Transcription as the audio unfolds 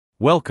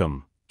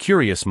Welcome,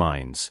 curious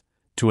minds,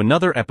 to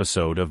another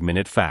episode of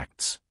Minute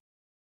Facts.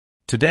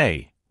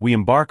 Today, we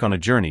embark on a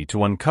journey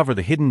to uncover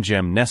the hidden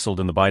gem nestled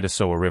in the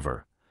Bidasoa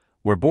River,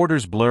 where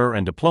borders blur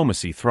and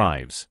diplomacy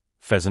thrives,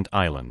 Pheasant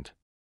Island.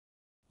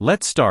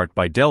 Let's start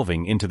by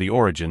delving into the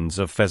origins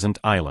of Pheasant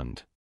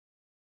Island.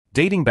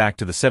 Dating back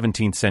to the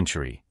 17th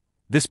century,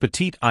 this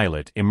petite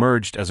islet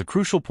emerged as a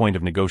crucial point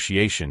of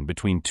negotiation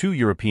between two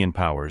European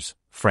powers,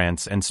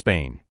 France and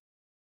Spain.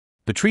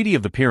 The Treaty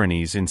of the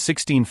Pyrenees in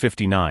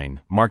 1659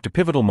 marked a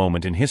pivotal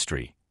moment in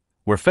history,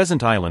 where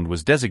Pheasant Island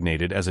was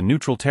designated as a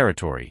neutral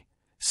territory,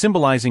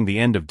 symbolizing the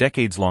end of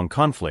decades-long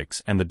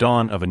conflicts and the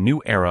dawn of a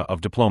new era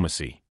of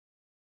diplomacy.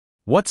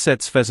 What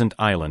sets Pheasant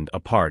Island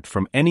apart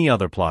from any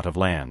other plot of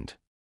land?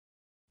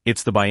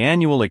 It's the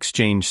biannual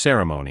exchange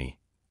ceremony,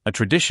 a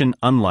tradition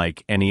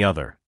unlike any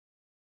other.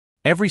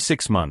 Every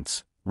 6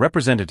 months,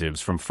 representatives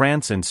from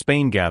France and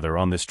Spain gather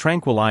on this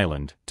tranquil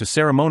island to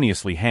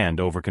ceremoniously hand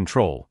over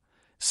control,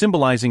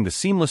 symbolizing the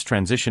seamless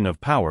transition of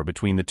power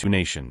between the two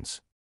nations.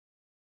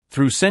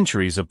 Through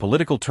centuries of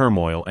political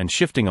turmoil and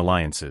shifting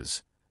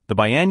alliances, the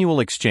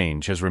biannual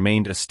exchange has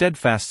remained a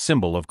steadfast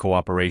symbol of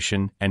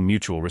cooperation and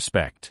mutual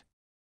respect.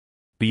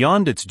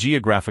 Beyond its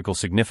geographical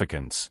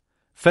significance,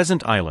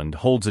 Pheasant Island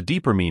holds a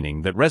deeper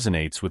meaning that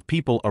resonates with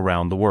people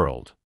around the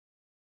world.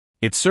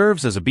 It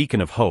serves as a beacon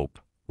of hope,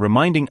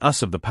 reminding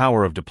us of the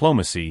power of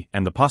diplomacy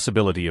and the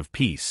possibility of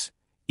peace,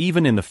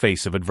 even in the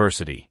face of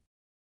adversity.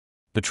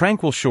 The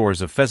tranquil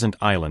shores of Pheasant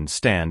Island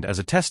stand as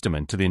a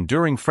testament to the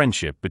enduring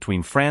friendship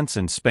between France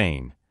and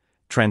Spain,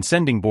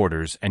 transcending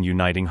borders and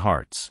uniting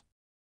hearts.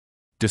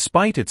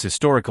 Despite its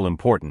historical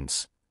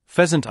importance,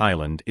 Pheasant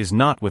Island is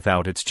not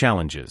without its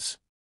challenges.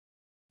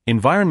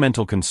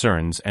 Environmental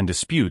concerns and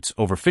disputes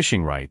over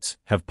fishing rights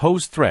have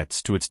posed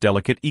threats to its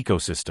delicate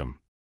ecosystem.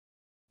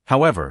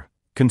 However,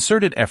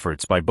 concerted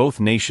efforts by both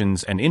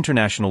nations and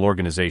international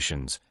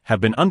organizations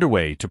have been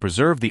underway to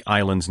preserve the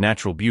island's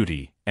natural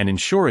beauty and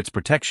ensure its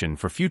protection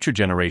for future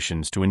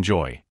generations to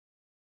enjoy.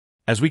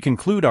 As we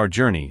conclude our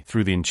journey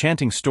through the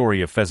enchanting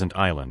story of Pheasant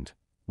Island,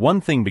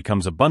 one thing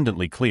becomes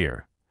abundantly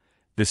clear: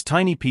 this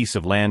tiny piece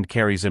of land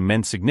carries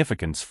immense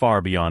significance far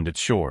beyond its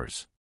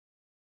shores.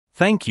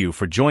 Thank you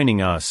for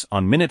joining us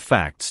on Minute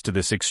Facts to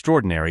this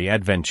extraordinary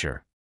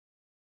adventure.